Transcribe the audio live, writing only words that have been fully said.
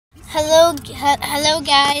Hello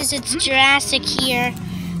guys, it's Jurassic here.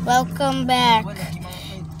 Welcome back.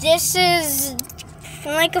 This is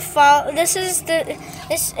like a fall. This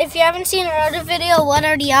if you haven't seen our other video, what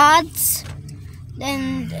are the odds?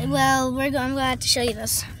 Then well, I'm going to have to show you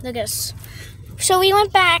this. Look at this. So we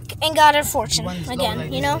went back and got our fortune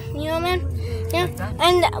again. You know, man. Yeah.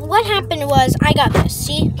 And what happened was I got this.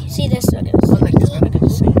 See this? Look at this. Look at this.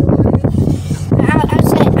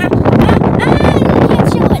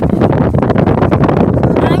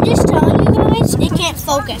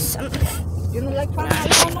 Focus. You don't like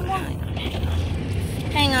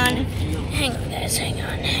Hang on, guys.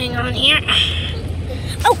 Hang on here.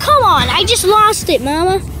 Oh, come on! I just lost it,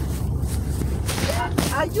 Mama.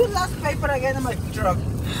 You lost paper again in my truck.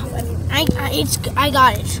 I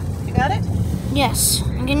got it. You got it? Yes.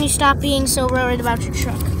 And can you stop being so worried about your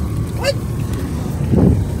truck? What?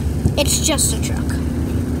 It's just a truck.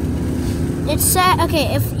 It's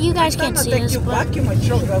okay. If you guys can't see this, you vacuum my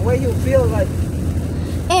truck the way you feel like.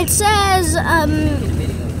 It says,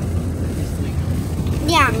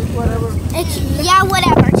 yeah. Whatever. Yeah,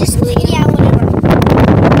 whatever. Just, yeah, whatever.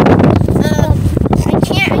 I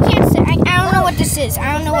can't say, I don't know what this is.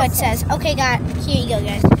 I don't know what it says. Okay, here you go,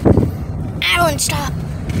 guys. Alan, stop.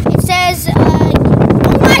 It says, oh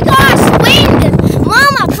my gosh, wind!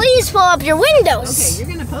 Mama, please pull up your windows. Okay,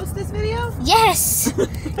 you're gonna post this video? Yes.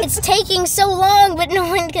 It's taking so long, but no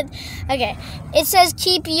one could. Okay. It says,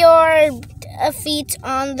 keep your feet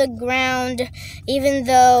on the ground, even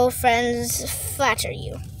though friends flatter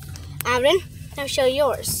you. Aaron, now show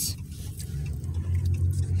yours.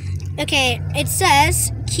 Okay, it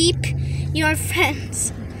says keep your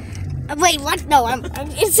friends. Wait, what? No,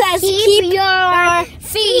 it says keep your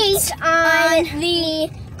feet on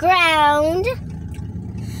the ground,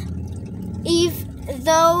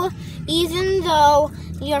 even though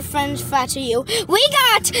your friends flatter you. We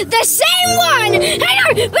got the same one! Hang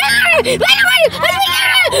on!